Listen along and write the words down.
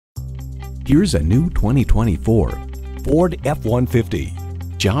Here's a new 2024 Ford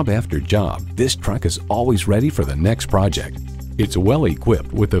F-150. Job after job, this truck is always ready for the next project. It's well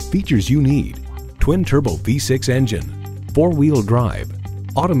equipped with the features you need: twin-turbo V6 engine, four-wheel drive,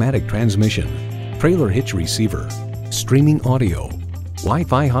 automatic transmission, trailer hitch receiver, streaming audio,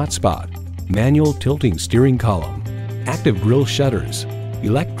 Wi-Fi hotspot, manual tilting steering column, active grille shutters,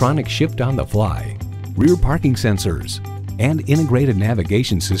 electronic shift on the fly, rear parking sensors, and integrated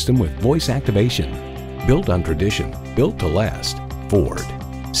navigation system with voice activation. Built on tradition, built to last. Ford.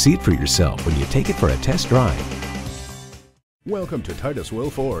 See it for yourself when you take it for a test drive. Welcome to Titus Will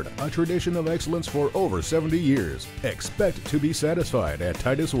Ford, a tradition of excellence for over 70 years. Expect to be satisfied at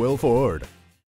Titus Will Ford.